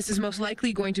that this is most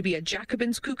likely going to be a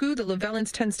Jacobin's cuckoo. The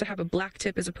Llewellyn's tends to have a black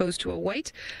tip as opposed to a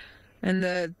white. And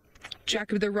the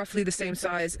they're roughly the same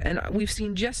size, and we've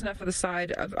seen just enough of the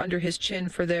side of under his chin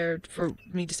for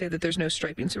me to say that there's no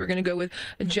striping. So we're going to go with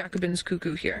a Jacobin's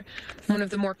cuckoo here. One of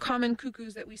the more common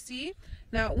cuckoos that we see.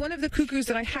 Now, one of the cuckoos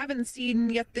that I haven't seen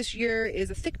yet this year is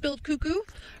a thick-billed cuckoo,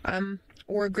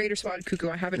 or a greater spotted cuckoo.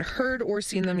 I haven't heard or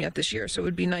seen them yet this year, so it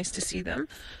would be nice to see them.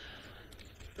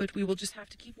 But we will just have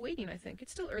to keep waiting, I think.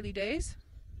 It's still early days.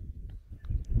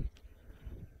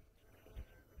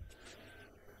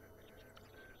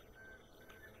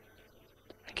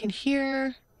 I can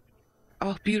hear...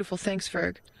 Oh, beautiful. Thanks,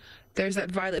 Ferg. There's that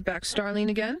violet-backed starling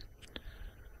again.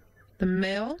 The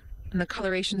male and the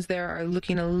colorations there are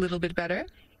looking a little bit better.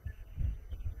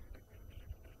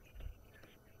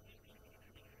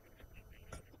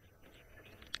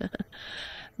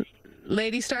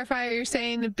 Lady Starfire, you're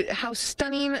saying how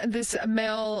stunning this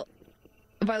male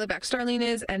violet-backed starling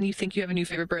is, and you think you have a new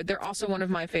favorite bird. They're also one of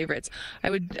my favorites. I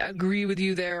would agree with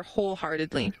you there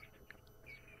wholeheartedly.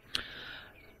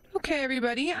 Okay,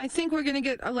 everybody, I think we're going to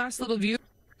get a last little view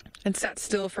and sat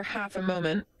still for half a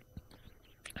moment.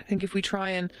 I think if we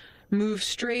try and move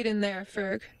straight in there,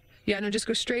 Ferg. Yeah, no, just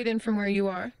go straight in from where you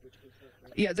are.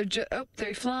 Yeah, they're just... Oh, there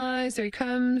he flies. There he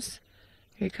comes.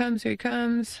 Here he comes. Here he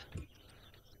comes.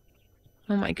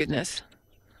 Oh, my goodness.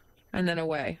 And then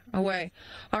away. Away.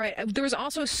 All right, there was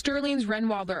also a Sterling's wren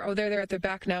warbler. Oh, they're at their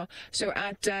back now. So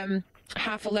at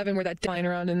 11:30, where that flying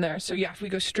around in there. So, yeah, if we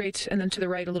go straight and then to the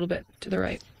right a little bit. To the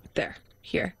right. There.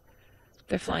 Here.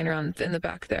 They're flying around in the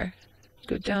back there.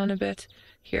 Go down a bit.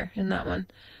 Here, in that one.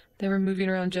 They were moving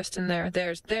around just in there.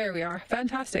 There we are.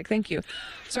 Fantastic. Thank you.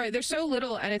 Sorry, they're so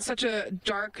little, and it's such a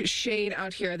dark shade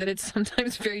out here that it's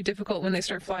sometimes very difficult when they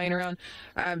start flying around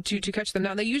to catch them.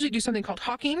 Now, they usually do something called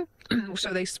hawking.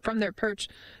 So they, from their perch,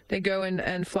 they go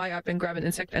and fly up and grab an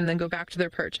insect and then go back to their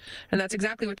perch. And that's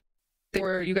exactly what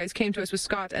where you guys came to us with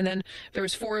Scott, and then there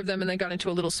was 4 of them, and they got into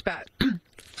a little spat.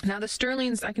 Now the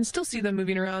Sterlings, I can still see them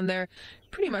moving around there,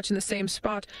 pretty much in the same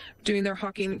spot, doing their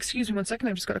hawking. Excuse me 1 second,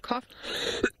 I've just got a cough.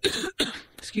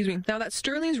 Excuse me. Now that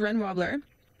Sterling's wren warbler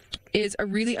is a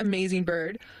really amazing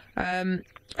bird, and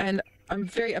I'm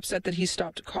very upset that he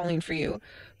stopped calling for you,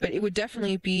 but it would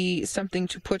definitely be something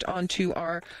to put onto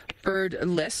our bird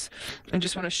list. I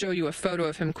just want to show you a photo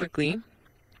of him quickly.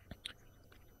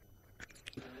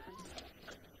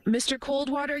 Mr.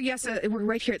 Coldwater, yes, we're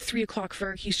right here at 3 o'clock,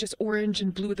 Ferg. He's just orange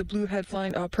and blue with a blue head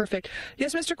flying. Oh, perfect.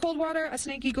 Yes, Mr. Coldwater, a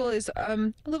snake eagle is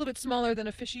a little bit smaller than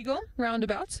a fish eagle,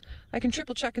 roundabouts. I can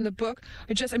triple check in the book.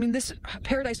 I mean, this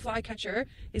paradise flycatcher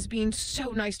is being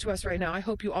so nice to us right now. I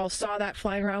hope you all saw that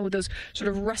flying around with those sort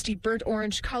of rusty burnt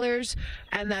orange colors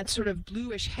and that sort of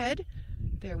bluish head.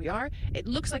 There we are. It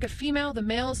looks like a female. The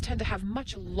males tend to have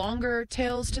much longer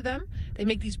tails to them. They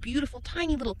make these beautiful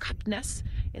tiny little cup nests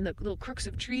in the little crooks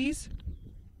of trees.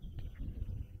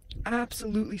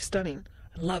 Absolutely stunning.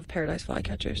 I love paradise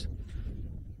flycatchers.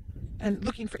 And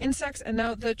looking for insects. And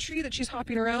now the tree that she's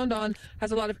hopping around on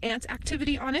has a lot of ant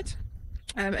activity on it.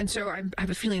 And so I have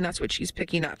a feeling that's what she's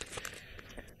picking up.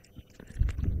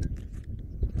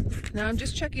 Now I'm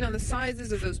just checking on the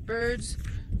sizes of those birds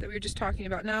that we were just talking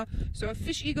about now. So a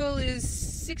fish eagle is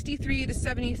 63 to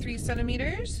 73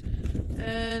 centimeters,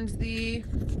 and the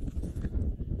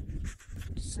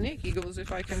snake eagles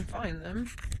if I can find them.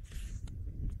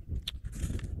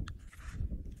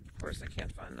 Of course I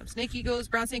can't find them. Snake eagles,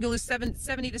 brown snake eagle is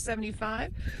 70 to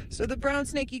 75. So the brown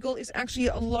snake eagle is actually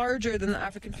larger than the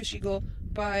African fish eagle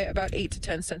by about 8 to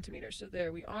 10 centimeters. So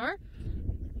there we are.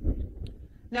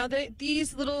 Now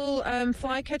these little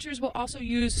fly catchers will also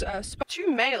use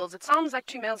two males. It sounds like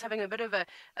two males having a bit of a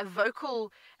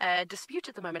vocal dispute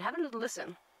at the moment. Have a little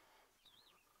listen.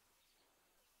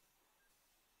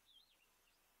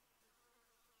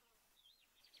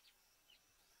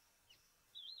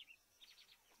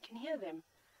 You can hear them.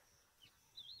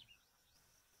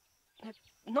 They're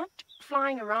not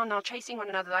flying around now chasing one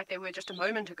another like they were just a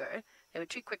moment ago. They were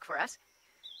too quick for us.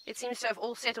 It seems to have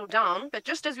all settled down, but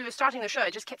just as we were starting the show,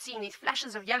 I just kept seeing these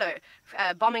flashes of yellow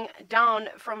bombing down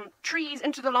from trees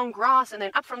into the long grass, and then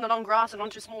up from the long grass and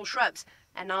onto small shrubs.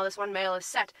 And now this one male is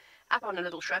sat up on a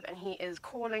little shrub, and he is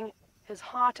calling his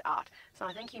heart out. So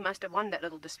I think he must have won that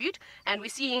little dispute. And we're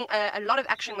seeing a lot of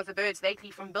action with the birds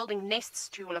lately, from building nests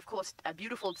to, well, of course,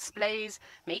 beautiful displays,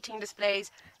 mating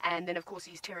displays, and then, of course,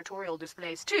 these territorial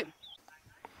displays too.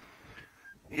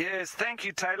 Yes, thank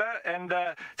you, Taylor. And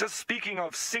just speaking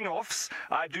of sing-offs,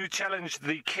 I do challenge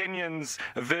the Kenyans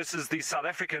versus the South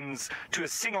Africans to a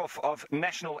sing-off of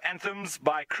national anthems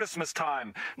by Christmas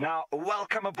time. Now,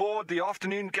 welcome aboard the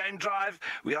afternoon game drive.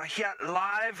 We are here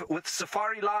live with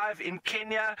Safari Live in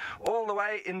Kenya, all the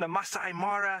way in the Masai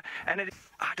Mara. And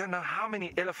I don't know how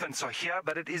many elephants are here,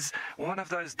 but it is one of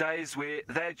those days where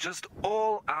they're just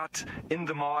all out in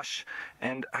the marsh.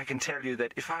 And I can tell you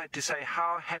that if I had to say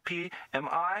how happy am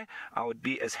I would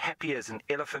be as happy as an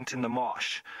elephant in the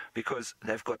marsh, because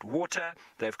they've got water,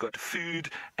 they've got food,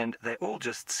 and they all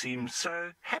just seem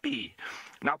so happy.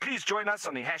 Now, please join us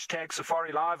on the hashtag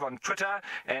Safari Live on Twitter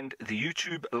and the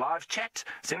YouTube live chat.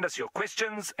 Send us your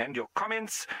questions and your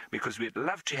comments, because we'd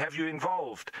love to have you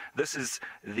involved. This is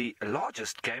the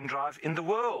largest game drive in the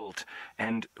world,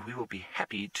 and we will be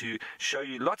happy to show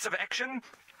you lots of action.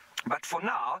 But for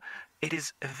now, it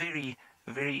is a very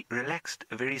relaxed,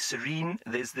 very serene.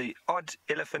 There's the odd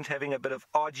elephant having a bit of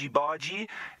argy-bargy,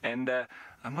 and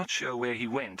I'm not sure where he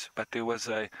went, but there was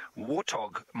a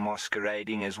warthog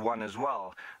masquerading as one as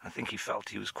well. I think he felt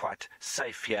he was quite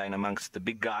safe here in amongst the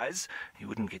big guys. He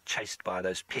wouldn't get chased by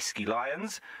those pesky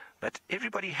lions. But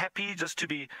everybody happy just to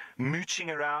be mooching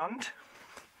around.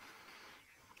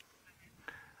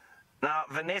 Now,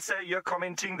 Vanessa, you're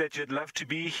commenting that you'd love to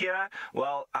be here.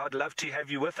 Well, I would love to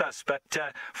have you with us, but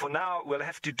for now, we'll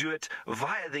have to do it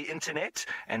via the internet,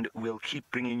 and we'll keep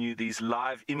bringing you these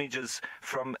live images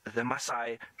from the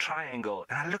Masai Triangle.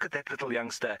 And look at that little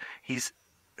youngster. He's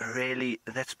really,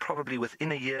 that's probably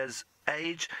within a year's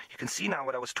age. You can see now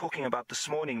what I was talking about this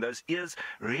morning, those ears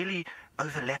really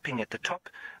overlapping at the top,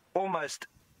 almost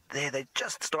there. They're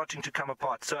just starting to come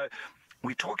apart. So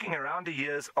we're talking around a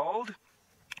year's old.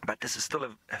 But this is still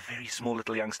a very small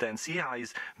little youngster, and see how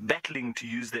he's battling to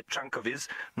use that trunk of his,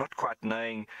 not quite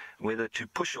knowing whether to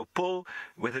push or pull,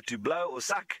 whether to blow or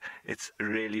suck. It's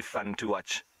really fun to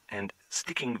watch, and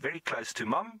sticking very close to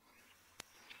Mum.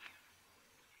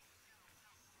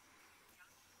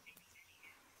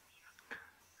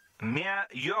 Mia,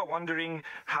 you're wondering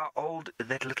how old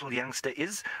that little youngster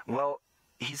is? Well,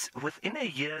 he's within a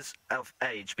year's of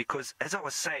age, because, as I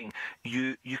was saying,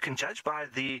 you can judge by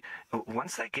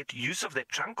once they get use of their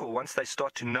trunk, or once they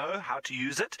start to know how to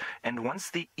use it, and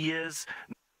once the ears...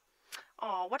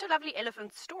 Oh, what a lovely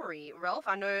elephant story, Ralph.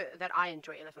 I know that I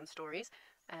enjoy elephant stories,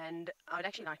 and I'd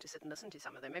actually like to sit and listen to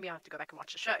some of them. Maybe I have to go back and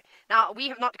watch the show. Now, we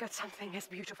have not got something as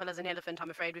beautiful as an elephant,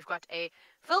 I'm afraid. We've got a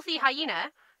filthy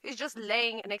hyena who's just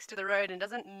laying next to the road and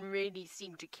doesn't really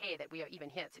seem to care that we are even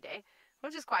here today,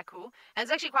 which is quite cool. And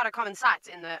it's actually quite a common sight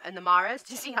in the maras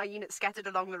to see hyenas scattered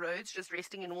along the roads, just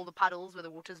resting in all the puddles where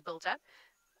the water's built up.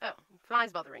 Oh,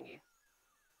 flies bothering you.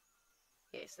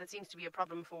 Yes, that seems to be a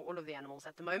problem for all of the animals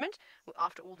at the moment,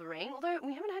 after all the rain. Although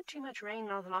we haven't had too much rain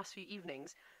now the last few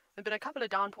evenings. There have been a couple of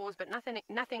downpours, but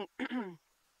nothing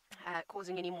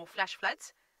causing any more flash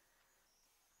floods.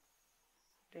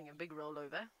 Doing a big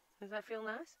rollover. Does that feel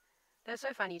nice? They're so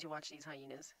funny to watch, these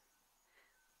hyenas.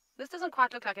 This doesn't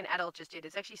quite look like an adult just yet.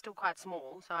 It's actually still quite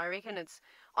small, so I reckon it's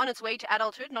on its way to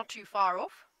adulthood, not too far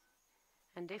off.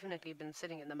 And definitely been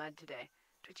sitting in the mud today,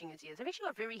 twitching its ears. They've actually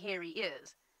got very hairy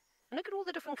ears. And look at all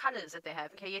the different colours that they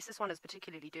have. Okay, yes, this one is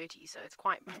particularly dirty, so it's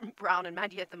quite brown and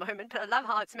muddy at the moment, but I love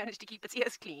how it's managed to keep its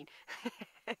ears clean.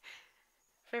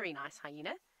 Very nice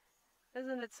hyena.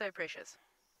 Isn't it so precious?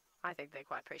 I think they're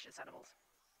quite precious animals.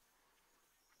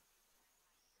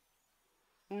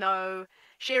 No,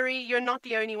 Sherry, you're not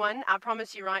the only one. I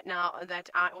promise you right now that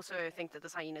I also think that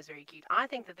this hyena is very cute. I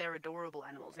think that they're adorable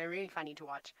animals. They're really funny to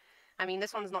watch. I mean,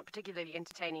 this one's not particularly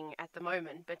entertaining at the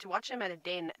moment, but to watch them at a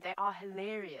den, they are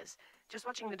hilarious. Just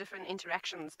watching the different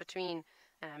interactions between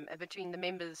the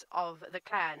members of the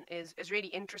clan is really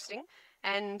interesting,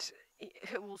 and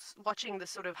watching the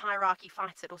sort of hierarchy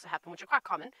fights that also happen, which are quite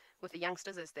common with the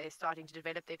youngsters as they're starting to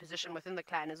develop their position within the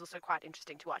clan, is also quite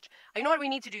interesting to watch. You know what we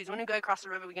need to do is when we go across the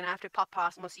river, we're going to have to pop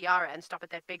past Mosiara and stop at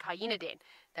that big hyena den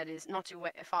that is not too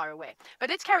far away.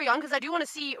 But let's carry on, because I do want to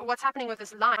see what's happening with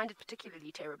this line. I find it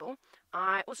particularly terrible.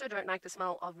 I also don't like the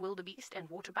smell of wildebeest and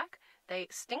waterbuck. They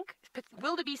stink.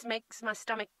 Wildebeest makes my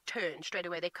stomach turn straight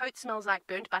away. Their coat smells like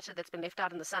burnt butter that's been left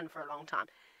out in the sun for a long time.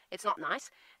 It's not nice.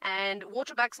 And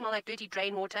waterbuck smell like dirty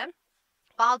drain water.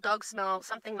 Wild dogs smell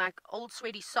something like old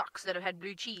sweaty socks that have had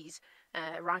blue cheese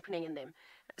ripening in them.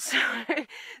 So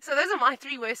those are my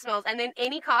 3 worst smells. And then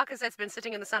any carcass that's been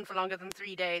sitting in the sun for longer than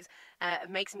 3 days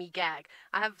makes me gag.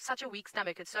 I have such a weak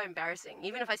stomach, it's so embarrassing.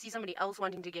 Even if I see somebody else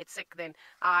wanting to get sick, then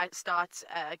I start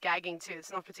gagging too.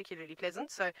 It's not particularly pleasant.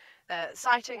 So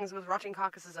sightings with rotting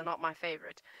carcasses are not my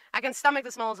favorite. I can stomach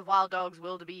the smells of wild dogs,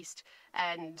 wildebeest,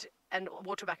 and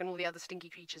waterbuck and all the other stinky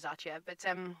creatures out here. But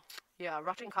yeah,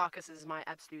 rotting carcass is my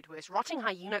absolute worst. Rotting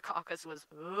hyena carcass was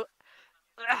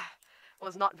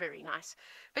not very nice.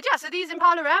 But yeah, so these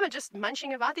impala ram are just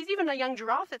munching about. There's even a young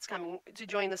giraffe that's coming to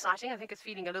join the sighting. I think it's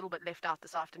feeling a little bit left out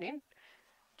this afternoon.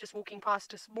 Just walking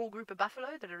past a small group of buffalo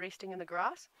that are resting in the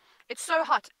grass. It's so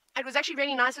hot. It was actually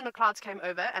really nice when the clouds came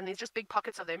over, and there's just big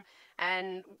pockets of them.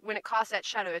 And when it casts that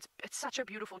shadow, it's such a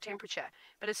beautiful temperature.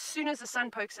 But as soon as the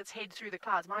sun pokes its head through the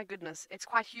clouds, my goodness, it's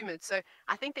quite humid. So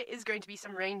I think there is going to be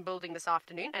some rain building this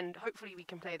afternoon, and hopefully we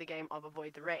can play the game of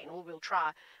avoid the rain, or we'll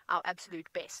try our absolute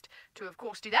best to, of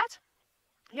course, do that.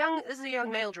 This is a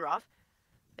young male giraffe.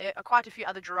 There are quite a few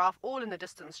other giraffe all in the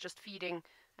distance, just feeding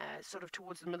sort of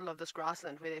towards the middle of this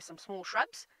grassland where there's some small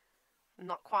shrubs.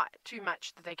 Not quite too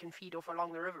much that they can feed off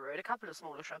along the river road. A couple of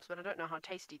smaller shrubs, but I don't know how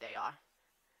tasty they are.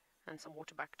 And some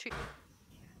waterbuck too.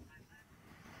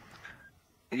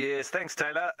 Yes, thanks,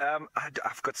 Taylor.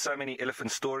 I've got so many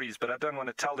elephant stories, but I don't want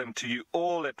to tell them to you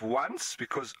all at once,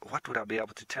 because what would I be able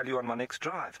to tell you on my next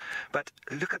drive? But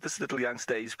look at this little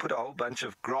youngster. He's put a whole bunch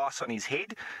of grass on his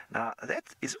head. Now, that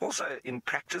is also in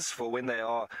practice for when they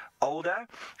are older,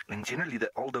 and generally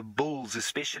the older bulls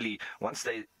especially, once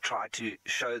they try to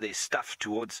show their stuff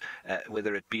towards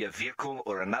whether it be a vehicle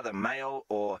or another male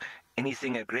or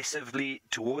anything aggressively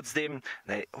towards them,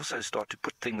 they also start to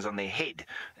put things on their head,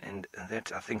 and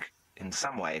that, I think, in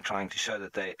some way trying to show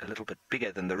that they're a little bit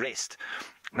bigger than the rest.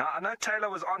 Now, I know Taylor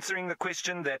was answering the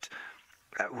question that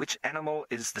which animal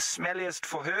is the smelliest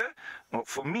for her. Well,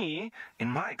 for me, in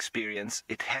my experience,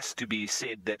 it has to be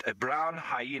said that a brown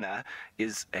hyena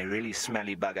is a really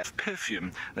smelly bugger.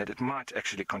 Perfume that it might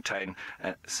actually contain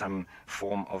some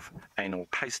form of anal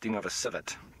pasting of a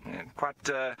civet. Quite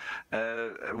a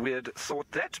weird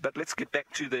thought that, but let's get back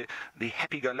to the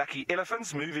happy-go-lucky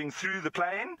elephants moving through the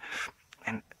plain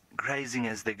and grazing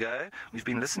as they go. We've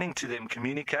been listening to them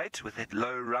communicate with that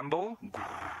low rumble.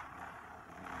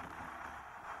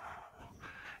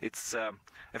 It's a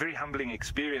very humbling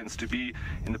experience to be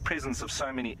in the presence of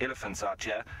so many elephants out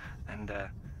here, and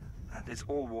there's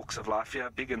all walks of life here,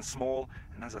 big and small.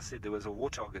 And as I said, there was a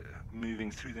warthog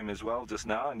moving through them as well just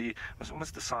now, and he was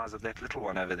almost the size of that little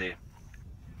one over there.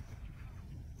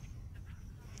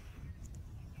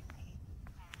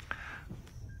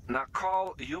 Now,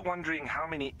 Carl, you're wondering how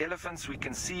many elephants we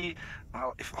can see.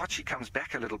 Well, if Archie comes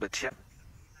back a little bit here.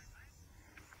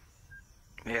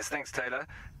 Yes, thanks, Taylor.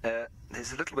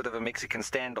 There's a little bit of a Mexican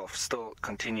standoff still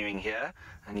continuing here,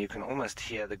 and you can almost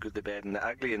hear the good, the bad, and the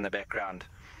ugly in the background.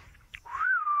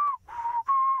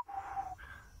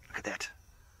 Look at that.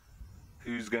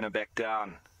 Who's going to back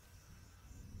down?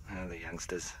 Oh, the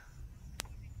youngsters.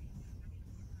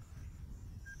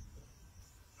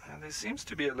 There seems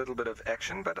to be a little bit of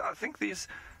action, but I think these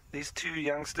 2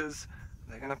 youngsters,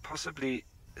 they're going to possibly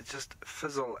just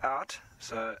fizzle out.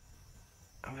 So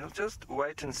we'll just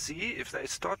wait and see if they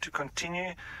start to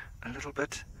continue a little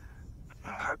bit.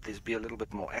 I hope there's be a little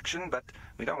bit more action, but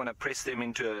we don't want to press them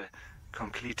into a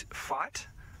complete fight.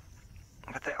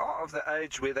 But they are of the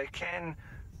age where they can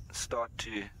start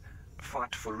to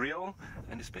fight for real,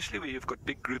 and especially where you've got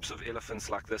big groups of elephants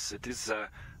like this, there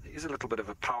is a little bit of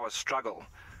a power struggle.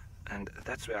 And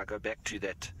that's where I go back to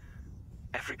that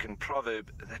African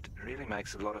proverb that really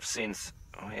makes a lot of sense,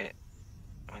 where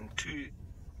when 2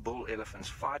 bull elephants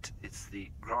fight, it's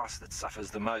the grass that suffers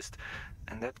the most,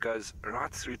 and that goes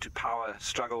right through to power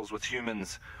struggles with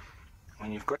humans.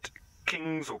 When you've got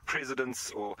kings or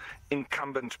presidents or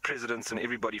incumbent presidents and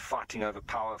everybody fighting over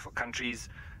power for countries,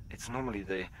 it's normally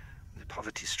the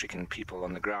poverty-stricken people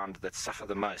on the ground that suffer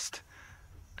the most.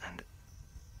 And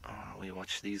we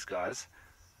watch these guys.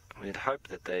 We'd hope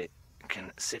that they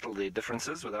can settle their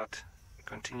differences without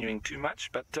continuing too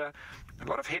much, but a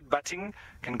lot of head-butting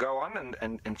can go on,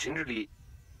 and generally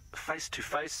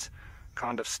face-to-face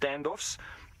kind of standoffs.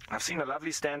 I've seen a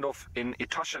lovely standoff in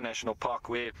Etosha National Park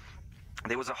where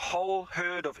there was a whole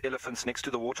herd of elephants next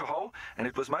to the waterhole, and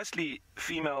it was mostly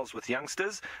females with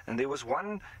youngsters, and there was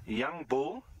one young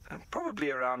bull, probably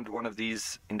around one of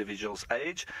these individuals'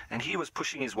 age, and he was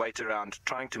pushing his weight around,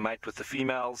 trying to mate with the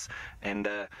females, and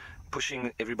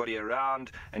pushing everybody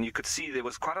around, and you could see there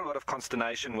was quite a lot of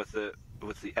consternation with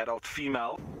the adult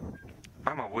female.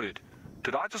 Oh my word,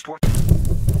 did I just watch